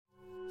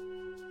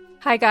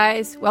Hi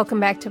guys, welcome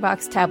back to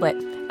Vox Tablet.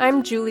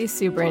 I'm Julie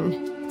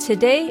Subrin.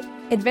 Today,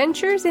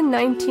 Adventures in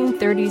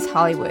 1930s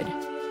Hollywood.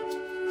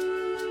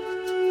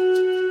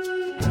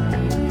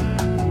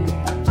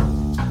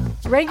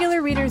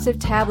 Regular readers of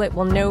Tablet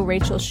will know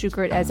Rachel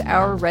Shukert as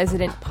our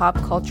resident pop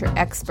culture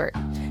expert.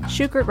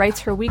 Shukert writes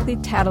her weekly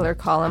Tattler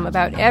column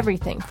about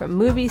everything from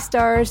movie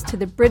stars to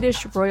the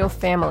British royal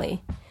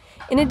family.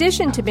 In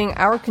addition to being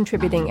our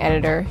contributing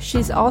editor,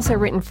 she's also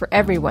written for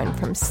everyone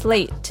from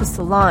Slate to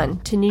Salon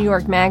to New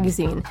York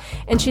Magazine,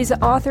 and she's the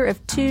author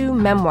of 2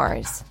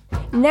 memoirs.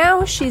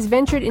 Now she's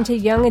ventured into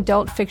young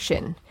adult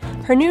fiction.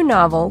 Her new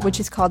novel, which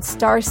is called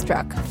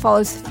Starstruck,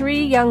 follows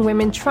 3 young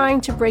women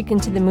trying to break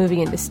into the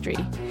movie industry.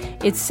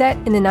 It's set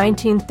in the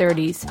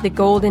 1930s, the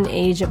golden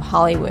age of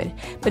Hollywood.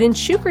 But in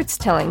Shukert's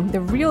telling, the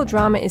real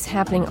drama is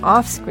happening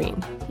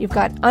off-screen. You've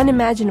got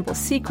unimaginable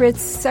secrets,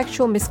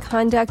 sexual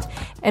misconduct,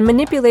 and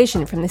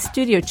manipulation from the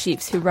studio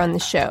chiefs who run the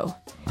show.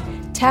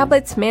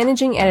 Tablet's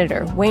managing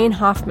editor, Wayne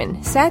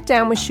Hoffman, sat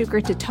down with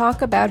Shukert to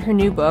talk about her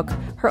new book,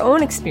 her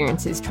own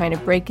experiences trying to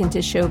break into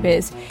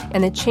showbiz,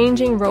 and the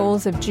changing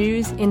roles of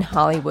Jews in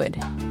Hollywood.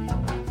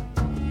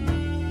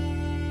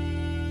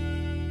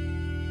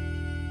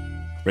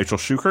 Rachel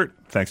Shukert,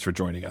 thanks for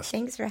joining us.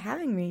 Thanks for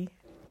having me.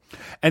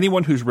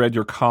 Anyone who's read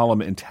your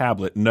column in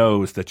Tablet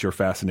knows that you're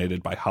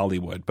fascinated by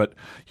Hollywood, but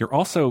you're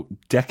also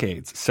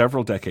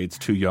several decades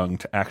too young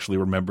to actually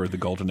remember the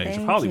golden age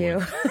of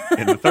Hollywood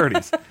in the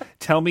 30s.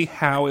 Tell me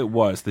how it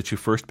was that you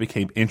first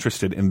became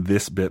interested in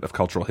this bit of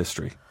cultural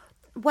history.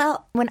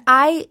 Well, when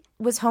I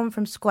was home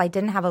from school, I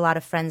didn't have a lot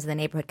of friends in the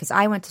neighborhood because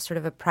I went to sort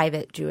of a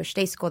private Jewish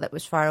day school that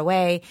was far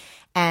away,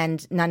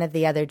 and none of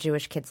the other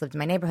Jewish kids lived in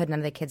my neighborhood, none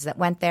of the kids that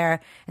went there.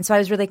 And so I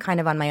was really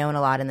kind of on my own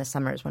a lot in the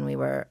summers when we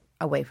were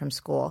away from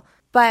school.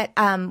 But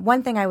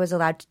one thing I was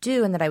allowed to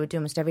do, and that I would do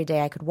almost every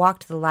day, I could walk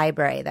to the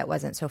library that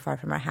wasn't so far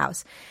from our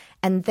house.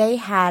 And they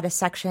had a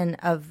section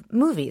of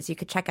movies. You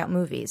could check out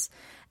movies.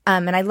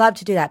 And I loved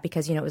to do that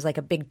because, it was like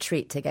a big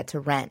treat to get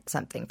to rent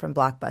something from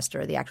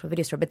Blockbuster or the actual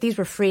video store. But these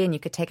were free and you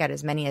could take out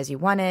as many as you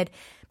wanted.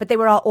 But they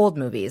were all old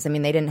movies. I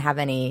mean, they didn't have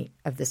any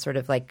of this sort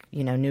of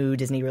new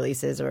Disney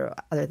releases or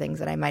other things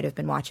that I might have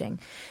been watching.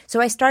 So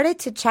I started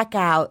to check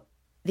out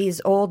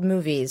these old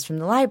movies from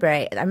the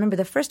library. I remember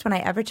the first one I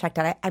ever checked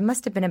out, I really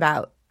must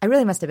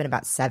have been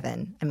about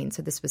 7. I mean,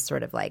 so this was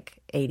sort of like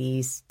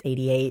 80s,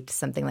 88,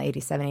 something like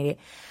 87, 88.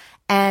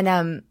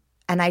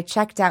 And I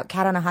checked out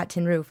Cat on a Hot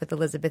Tin Roof with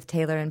Elizabeth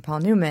Taylor and Paul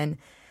Newman.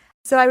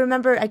 So I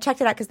remember I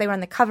checked it out because they were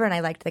on the cover and I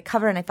liked the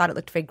cover and I thought it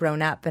looked very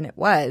grown up, and it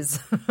was.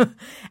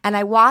 And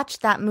I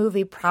watched that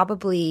movie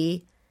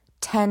probably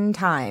 10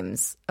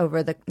 times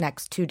over the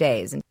next 2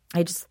 days. And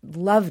I just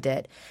loved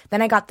it.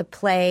 Then I got the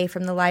play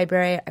from the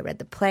library. I read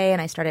the play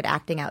and I started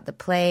acting out the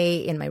play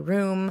in my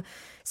room.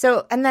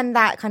 So, and then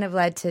that kind of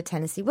led to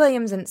Tennessee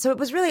Williams. And so it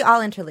was really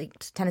all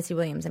interlinked, Tennessee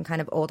Williams and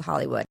kind of old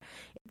Hollywood.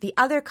 The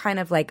other kind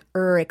of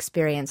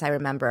experience I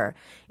remember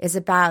is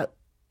about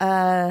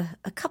a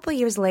couple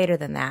years later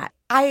than that.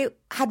 I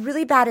had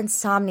really bad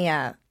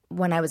insomnia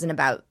when I was in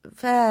about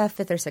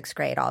 5th or 6th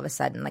grade all of a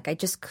sudden. I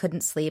just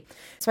couldn't sleep.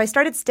 So I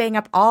started staying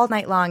up all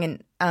night long,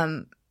 and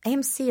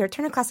AMC or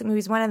Turner Classic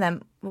Movies, one of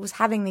them, was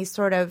having these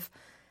sort of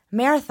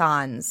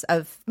marathons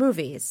of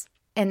movies.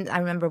 And I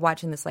remember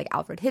watching this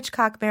Alfred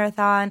Hitchcock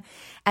marathon.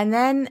 And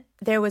then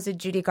there was a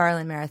Judy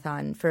Garland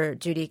marathon for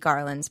Judy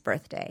Garland's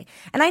birthday.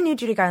 And I knew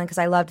Judy Garland because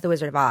I loved The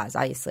Wizard of Oz,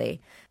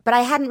 obviously. But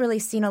I hadn't really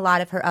seen a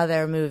lot of her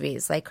other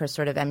movies, her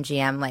sort of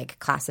MGM,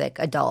 classic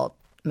adult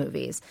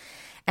movies.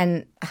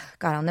 And,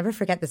 God, I'll never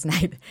forget this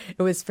night.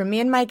 It was For Me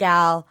and My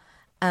Gal,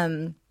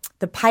 The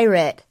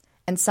Pirate,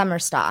 and Summer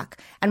Stock.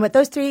 And what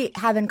those 3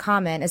 have in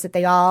common is that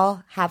they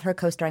all have her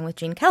co-starring with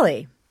Gene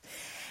Kelly.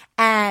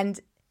 And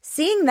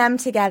seeing them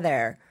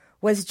together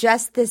was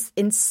just this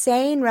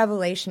insane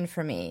revelation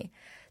for me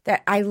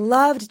that I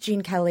loved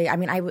Gene Kelly. I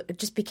mean, I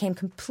just became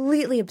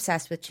completely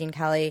obsessed with Gene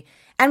Kelly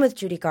and with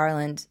Judy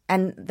Garland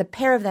and the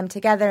pair of them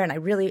together. And I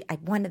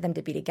wanted them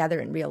to be together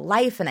in real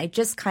life. And I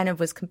just kind of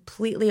was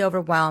completely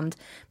overwhelmed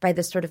by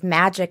the sort of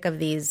magic of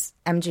these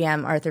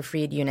MGM Arthur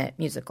Freed unit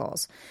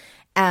musicals.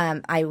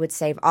 I would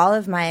save all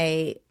of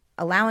my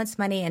allowance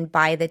money and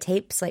buy the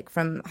tapes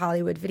from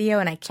Hollywood Video,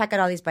 and I check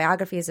out all these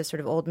biographies of sort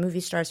of old movie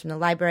stars from the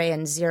library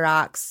and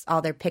Xerox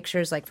all their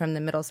pictures from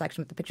the middle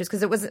section with the pictures,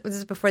 because it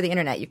was before the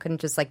internet. You couldn't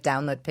just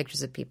download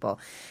pictures of people,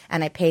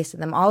 and I pasted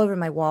them all over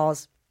my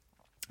walls,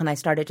 and I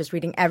started just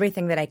reading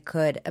everything that I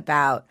could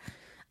about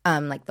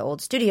the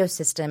old studio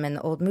system and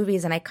the old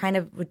movies, and I kind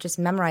of would just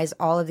memorize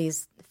all of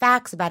these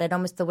facts about it,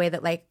 almost the way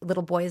that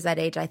little boys that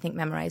age I think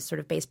memorize sort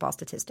of baseball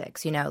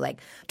statistics,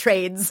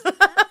 trades.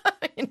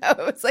 It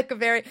was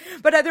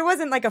but there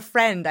wasn't a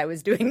friend I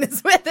was doing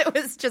this with. It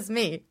was just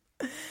me.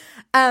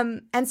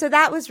 And so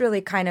that was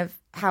really kind of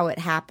how it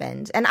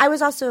happened. And I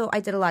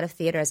did a lot of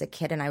theater as a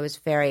kid, and I was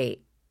very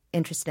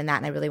interested in that,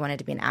 and I really wanted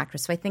to be an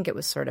actress. So I think it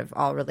was sort of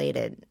all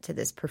related to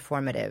this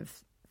performative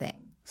thing.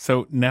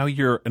 So now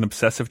you're an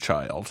obsessive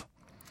child.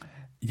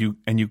 You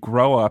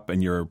grow up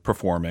and you're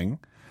performing.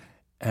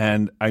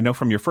 And I know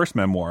from your first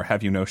memoir,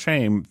 Have You No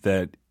Shame,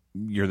 that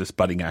you're this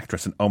budding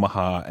actress in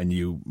Omaha and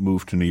you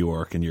move to New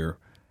York and you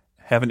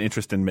have an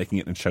interest in making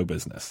it in show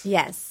business.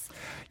 Yes.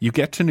 You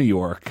get to New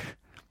York.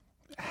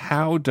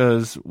 How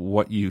does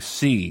what you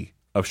see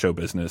of show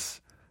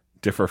business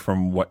differ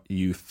from what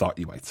you thought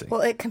you might see?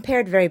 Well, it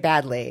compared very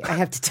badly, I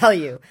have to tell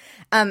you.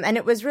 And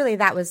it was really,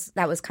 that was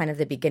kind of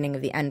the beginning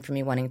of the end for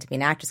me wanting to be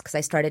an actress, because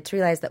I started to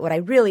realize that what I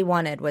really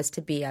wanted was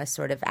to be a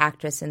sort of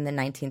actress in the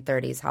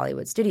 1930s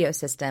Hollywood studio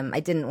system. I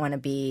didn't want to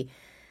be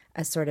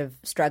a sort of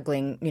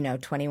struggling,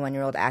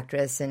 21-year-old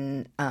actress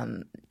in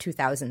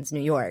 2000s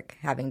New York,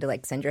 having to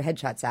like send your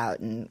headshots out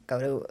and go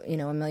to,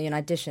 a million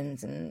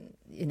auditions and,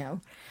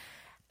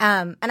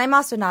 and I'm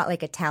also not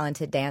like a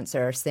talented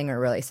dancer or singer,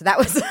 really. So that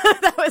was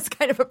that was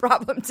kind of a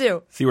problem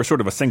too. So you were sort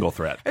of a single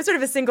threat. I was sort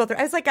of a single threat.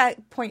 I was like a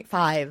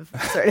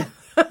 0.5 sort of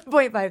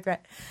 0.5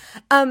 threat.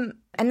 And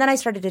then I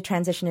started to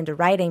transition into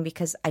writing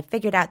because I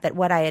figured out that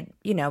what I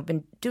had,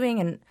 been doing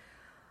and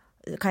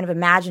kind of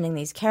imagining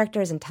these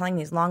characters and telling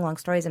these long, long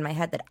stories in my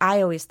head, that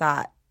I always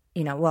thought,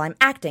 well, I'm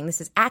acting.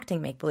 This is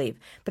acting make-believe.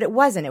 But it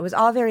wasn't. It was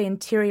all very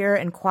interior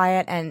and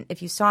quiet. And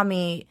if you saw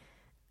me,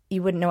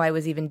 you wouldn't know I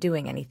was even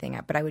doing anything,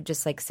 but I would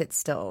just like sit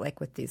still,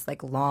 like with these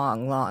like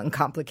long, long,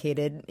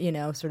 complicated,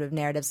 sort of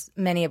narratives,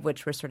 many of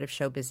which were sort of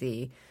show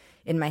busy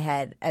in my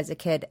head as a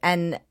kid.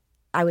 And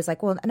I was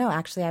like, well, no,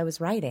 actually I was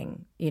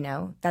writing,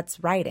 that's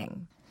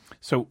writing.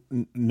 So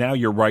now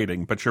you're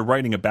writing, but you're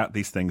writing about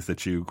these things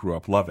that you grew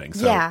up loving.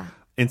 So yeah.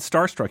 In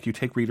Starstruck, you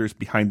take readers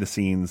behind the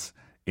scenes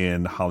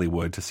in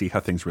Hollywood to see how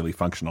things really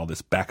function, all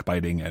this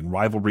backbiting and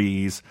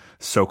rivalries,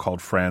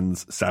 so-called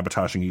friends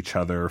sabotaging each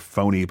other,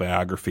 phony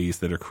biographies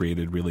that are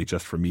created really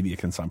just for media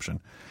consumption.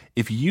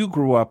 If you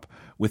grew up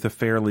with a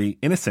fairly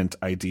innocent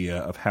idea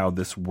of how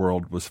this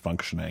world was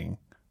functioning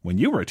when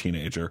you were a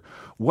teenager,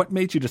 what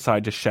made you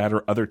decide to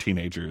shatter other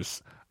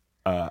teenagers'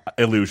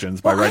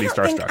 illusions by writing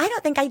Starstruck? I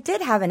don't think I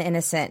did have an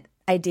innocent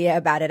idea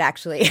about it,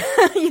 actually.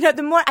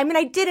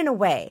 I did in a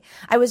way.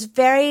 I was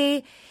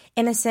very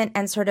innocent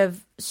and sort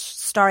of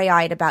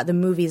starry-eyed about the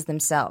movies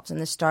themselves and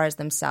the stars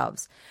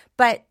themselves.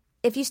 But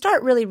if you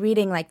start really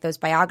reading like those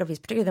biographies,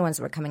 particularly the ones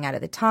that were coming out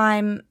at the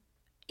time,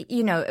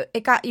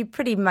 you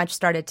pretty much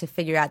started to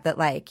figure out that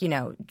like,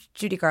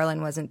 Judy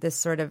Garland wasn't this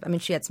sort of,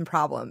 she had some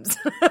problems.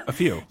 A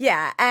few.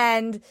 Yeah.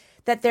 And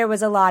that there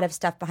was a lot of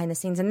stuff behind the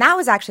scenes. And that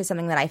was actually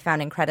something that I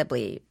found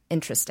incredibly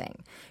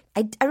interesting.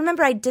 I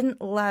remember I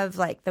didn't love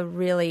like the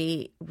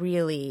really,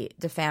 really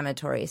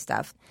defamatory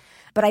stuff.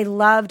 But I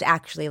loved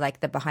actually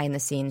like the behind the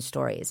scenes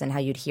stories and how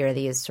you'd hear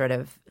these sort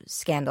of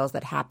scandals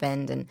that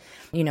happened and,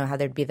 how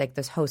there'd be like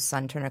those hosts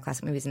on Turner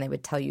Classic Movies and they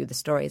would tell you the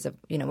stories of,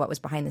 what was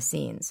behind the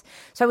scenes.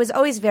 So I was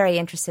always very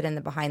interested in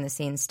the behind the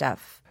scenes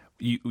stuff.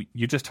 You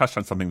just touched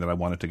on something that I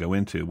wanted to go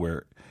into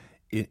where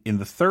in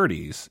the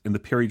 30s, in the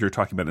period you're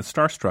talking about in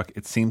Starstruck,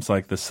 it seems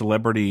like the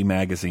celebrity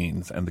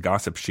magazines and the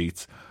gossip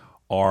sheets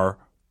are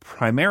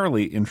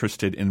primarily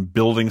interested in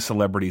building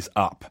celebrities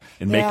up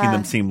and making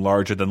them seem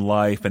larger than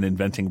life and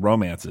inventing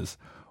romances.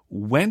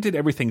 When did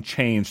everything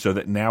change so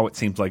that now it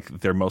seems like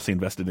they're mostly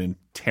invested in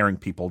tearing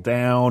people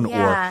down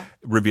or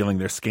revealing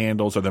their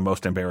scandals or their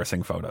most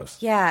embarrassing photos?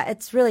 Yeah,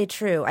 it's really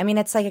true.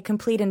 It's like a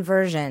complete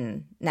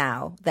inversion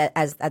now that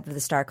as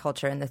the star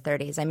culture in the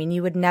 30s.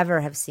 You would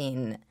never have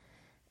seen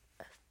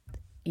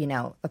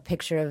a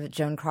picture of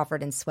Joan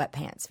Crawford in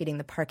sweatpants feeding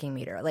the parking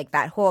meter, like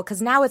that whole,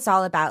 because now it's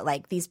all about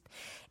like these,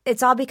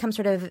 it's all become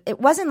sort of, it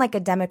wasn't like a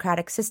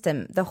democratic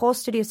system. The whole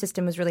studio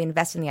system was really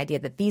invested in the idea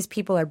that these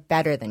people are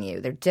better than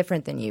you. They're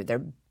different than you.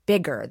 They're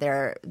bigger.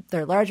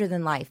 They're larger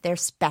than life. They're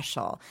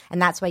special.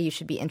 And that's why you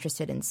should be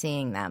interested in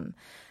seeing them.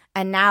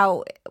 And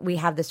now we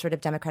have this sort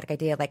of democratic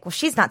idea of like, well,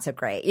 she's not so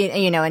great,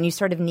 and you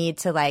sort of need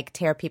to like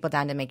tear people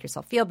down to make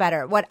yourself feel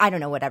better.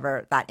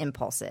 Whatever that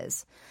impulse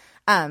is.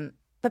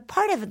 But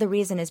part of the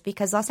reason is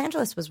because Los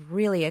Angeles was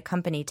really a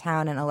company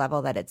town on a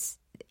level that it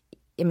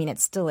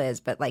still is,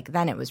 but like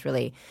then it was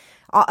really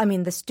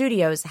the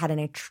studios had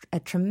a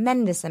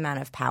tremendous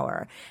amount of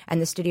power,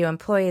 and the studio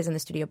employees and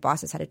the studio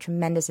bosses had a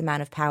tremendous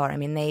amount of power.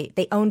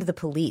 They owned the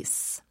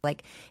police.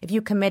 Like if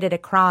you committed a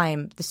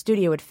crime, the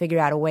studio would figure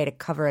out a way to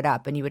cover it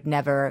up and you would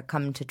never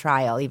come to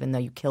trial even though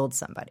you killed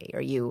somebody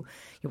or you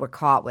were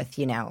caught with,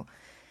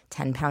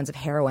 10 pounds of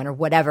heroin or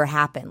whatever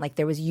happened. Like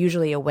there was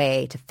usually a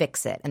way to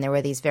fix it. And there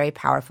were these very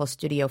powerful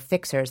studio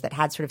fixers that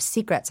had sort of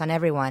secrets on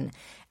everyone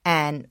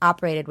and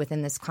operated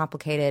within this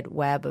complicated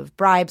web of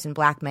bribes and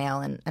blackmail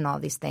and all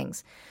these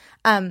things.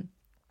 And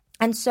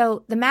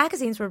so the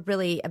magazines were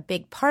really a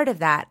big part of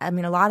that. A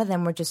lot of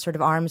them were just sort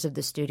of arms of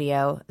the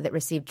studio that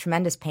received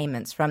tremendous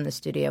payments from the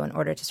studio in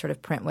order to sort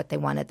of print what they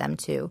wanted them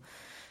to.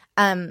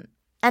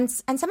 And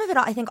some of it,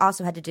 I think,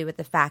 also had to do with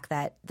the fact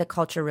that the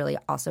culture really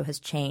also has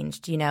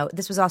changed.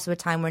 This was also a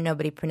time where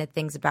nobody printed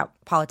things about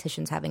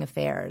politicians having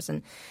affairs.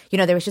 And,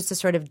 there was just a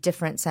sort of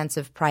different sense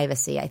of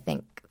privacy, I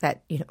think,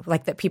 that,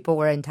 like that people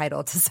were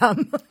entitled to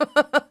some.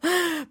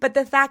 But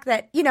the fact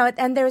that,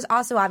 and there was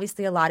also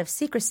obviously a lot of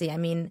secrecy.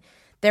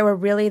 There were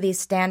really these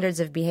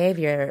standards of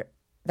behavior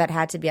that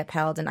had to be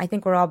upheld. And I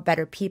think we're all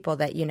better people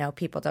that,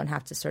 people don't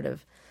have to sort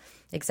of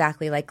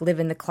exactly, like live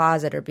in the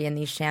closet or be in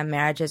these sham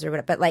marriages or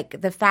whatever. But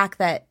like the fact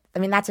that, I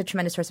mean, that's a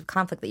tremendous source of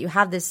conflict, that you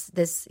have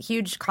this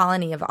huge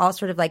colony of all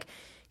sort of like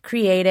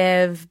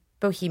creative,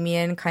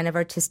 bohemian, kind of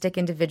artistic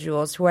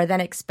individuals who are then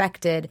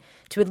expected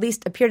to at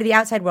least appear to the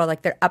outside world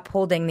like they're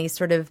upholding these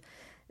sort of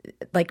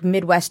like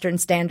Midwestern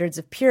standards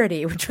of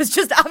purity, which was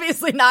just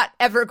obviously not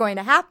ever going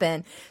to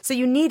happen. So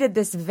you needed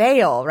this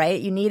veil,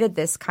 right? You needed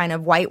this kind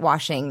of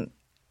whitewashing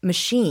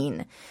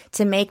machine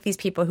to make these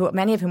people, who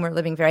many of whom were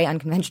living very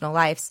unconventional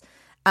lives,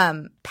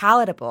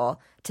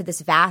 palatable to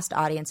this vast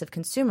audience of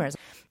consumers.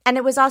 And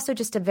it was also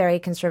just a very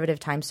conservative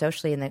time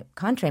socially in the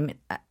country. I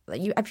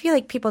mean, I feel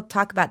like people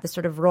talk about the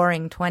sort of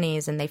roaring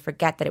 20s and they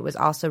forget that it was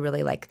also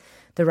really like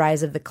the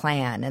rise of the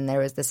Klan, and there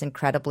was this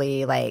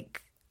incredibly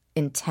like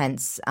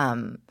intense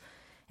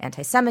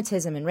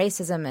anti-Semitism and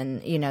racism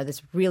and, you know,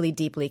 this really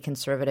deeply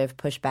conservative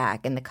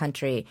pushback in the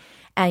country.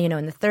 And, you know,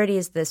 in the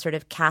 30s, the sort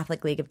of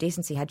Catholic League of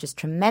Decency had just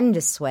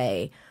tremendous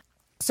sway.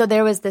 So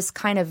there was this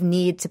kind of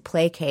need to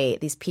placate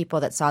these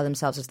people that saw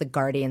themselves as the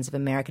guardians of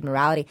American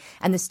morality.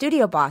 And the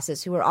studio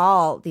bosses, who were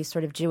all these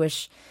sort of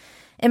Jewish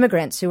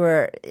immigrants who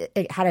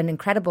had an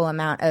incredible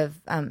amount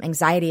of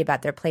anxiety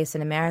about their place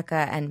in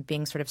America and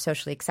being sort of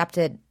socially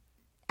accepted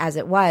as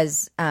it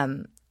was,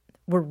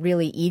 were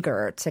really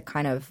eager to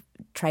kind of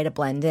try to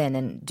blend in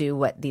and do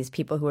what these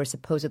people who are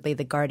supposedly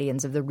the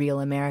guardians of the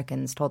real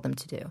Americans told them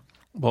to do.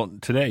 Well,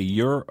 today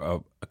you're a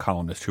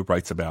columnist who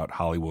writes about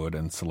Hollywood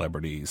and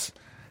celebrities.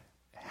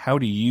 How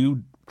do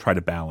you try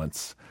to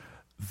balance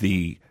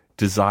the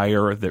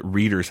desire that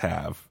readers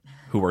have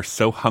who are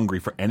so hungry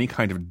for any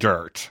kind of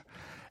dirt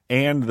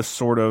and the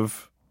sort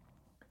of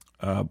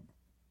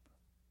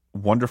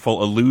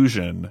wonderful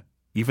illusion,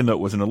 even though it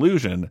was an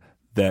illusion,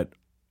 that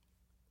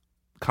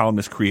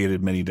columnists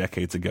created many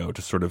decades ago to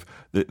sort of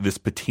this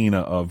patina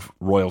of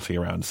royalty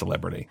around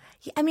celebrity?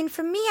 I mean,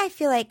 for me, I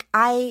feel like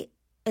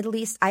at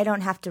least I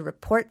don't have to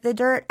report the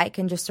dirt. I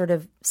can just sort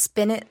of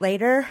spin it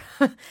later.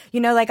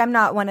 You know, like I'm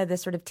not one of the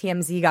sort of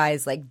TMZ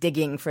guys like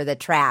digging for the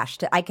trash.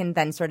 I can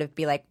then sort of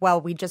be like, well,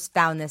 we just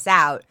found this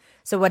out.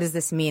 So what does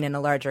this mean in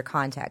a larger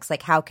context?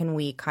 Like, how can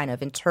we kind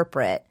of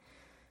interpret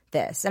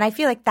this? And I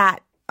feel like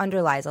that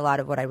underlies a lot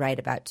of what I write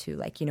about too.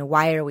 Like, you know,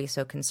 why are we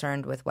so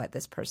concerned with what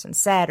this person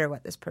said or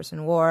what this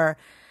person wore?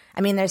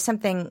 I mean, there's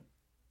something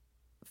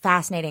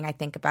fascinating, I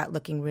think, about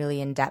looking really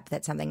in depth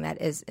at something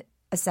that is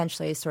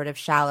essentially sort of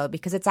shallow,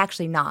 because it's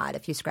actually not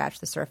if you scratch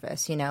the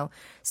surface. You know,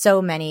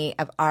 so many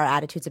of our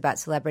attitudes about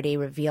celebrity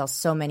reveal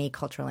so many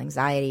cultural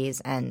anxieties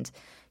and,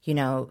 you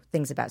know,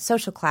 things about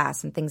social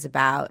class and things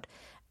about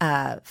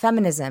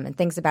feminism and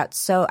things about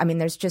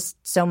there's just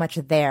so much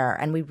there.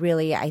 And we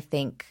really, I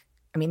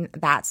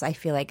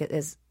feel like it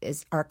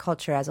is our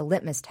culture as a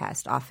litmus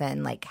test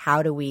often. Like,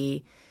 how do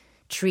we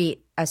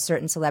treat a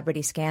certain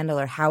celebrity scandal,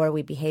 or how are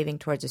we behaving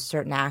towards a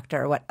certain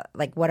actor, or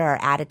what are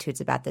our attitudes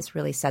about this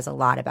really says a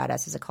lot about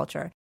us as a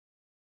culture.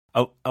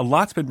 A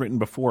lot's been written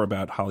before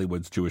about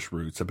Hollywood's Jewish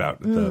roots, about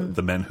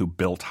the men who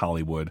built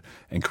Hollywood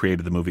and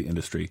created the movie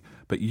industry.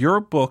 But your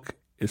book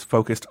is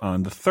focused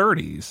on the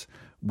 30s,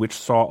 which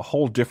saw a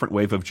whole different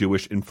wave of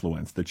Jewish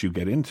influence that you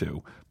get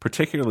into,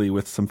 particularly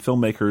with some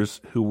filmmakers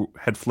who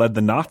had fled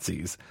the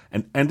Nazis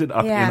and ended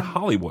up in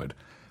Hollywood.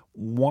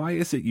 Why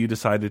is it you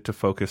decided to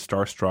focus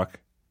Starstruck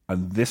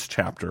on this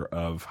chapter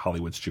of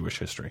Hollywood's Jewish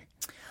history?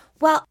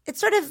 Well, it's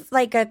sort of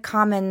like a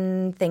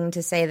common thing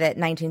to say that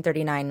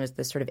 1939 was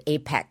the sort of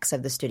apex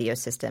of the studio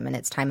system and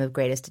its time of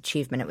greatest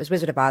achievement. It was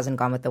Wizard of Oz and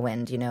Gone with the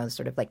Wind, you know,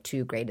 sort of like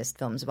two greatest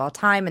films of all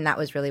time, and that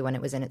was really when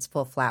it was in its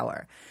full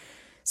flower.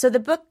 So the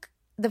book,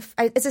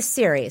 it's a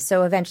series,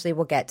 so eventually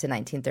we'll get to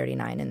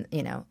 1939, and,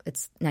 you know,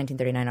 it's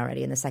 1939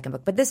 already in the second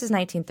book, but this is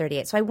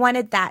 1938. So I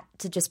wanted that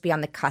to just be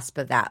on the cusp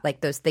of that,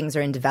 like those things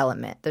are in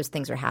development, those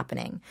things are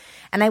happening.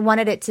 And I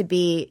wanted it to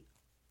be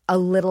a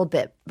little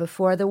bit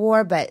before the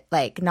war, but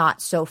like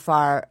not so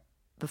far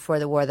before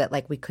the war that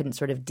like we couldn't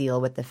sort of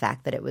deal with the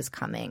fact that it was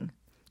coming,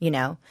 you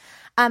know?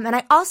 And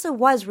I also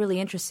was really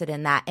interested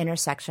in that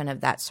intersection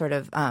of that sort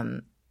of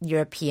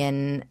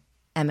European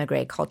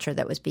emigre culture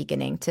that was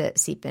beginning to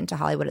seep into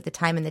Hollywood at the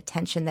time, and the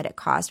tension that it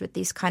caused with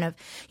these kind of,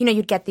 you know,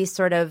 you'd get these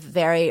sort of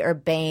very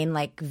urbane,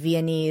 like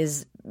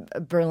Viennese,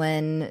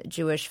 Berlin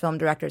Jewish film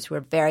directors who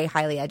were very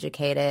highly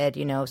educated,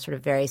 you know, sort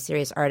of very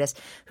serious artists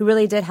who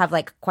really did have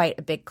like quite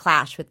a big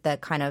clash with the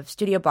kind of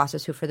studio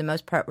bosses who for the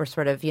most part were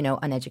sort of, you know,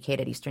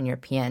 uneducated Eastern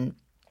European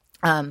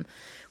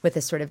with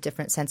this sort of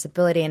different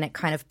sensibility. And it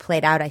kind of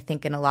played out, I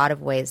think, in a lot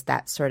of ways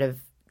that sort of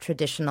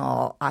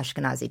traditional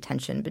Ashkenazi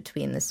tension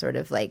between the sort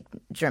of like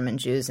German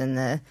Jews and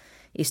the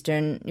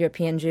Eastern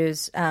European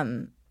Jews,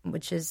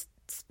 which is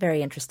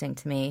very interesting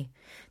to me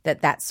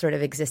that sort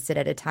of existed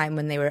at a time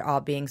when they were all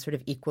being sort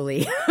of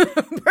equally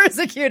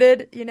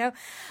persecuted, you know?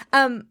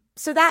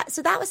 So that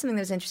was something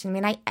that was interesting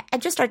to me. And I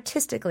just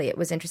artistically, it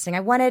was interesting. I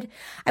wanted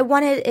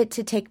it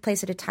to take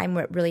place at a time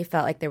where it really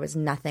felt like there was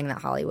nothing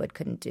that Hollywood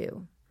couldn't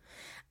do.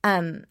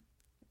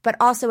 But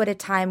also at a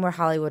time where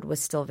Hollywood was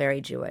still very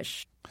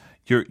Jewish.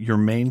 Your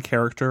main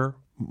character,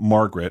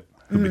 Margaret,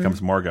 who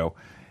becomes Margot,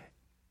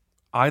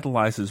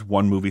 idolizes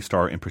one movie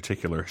star in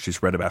particular.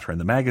 She's read about her in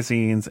the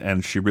magazines,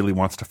 and she really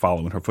wants to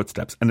follow in her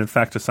footsteps, and in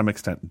fact, to some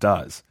extent,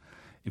 does.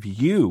 If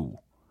you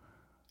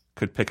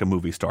could pick a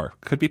movie star,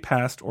 could be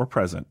past or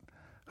present,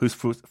 whose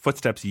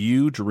footsteps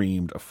you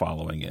dreamed of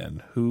following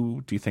in,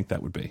 who do you think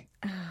that would be?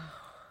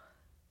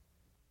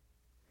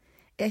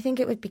 I think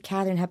it would be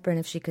Katharine Hepburn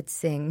if she could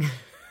sing.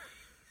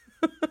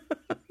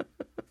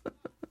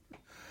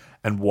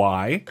 And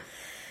why?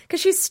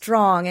 Because she's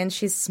strong and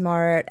she's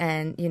smart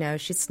and,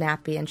 she's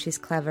snappy and she's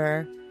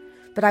clever.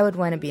 But I would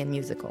want to be in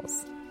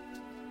musicals.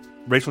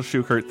 Rachel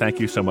Shukert, thank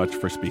you so much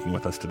for speaking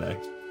with us today.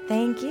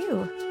 Thank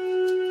you.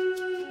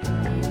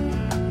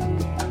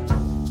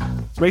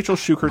 Rachel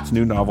Schukert's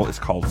new novel is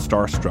called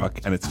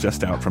Starstruck, and it's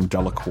just out from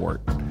Delacorte.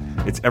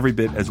 It's every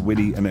bit as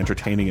witty and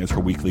entertaining as her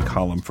weekly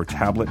column for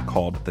Tablet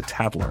called The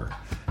Tattler.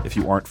 If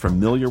you aren't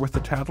familiar with The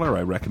Tattler,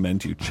 I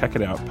recommend you check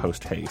it out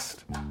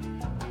post-haste.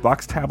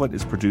 Vox Tablet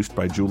is produced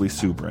by Julie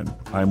Subrin.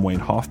 I'm Wayne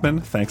Hoffman.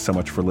 Thanks so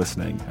much for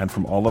listening. And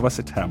from all of us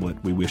at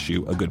Tablet, we wish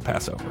you a good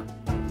Passover.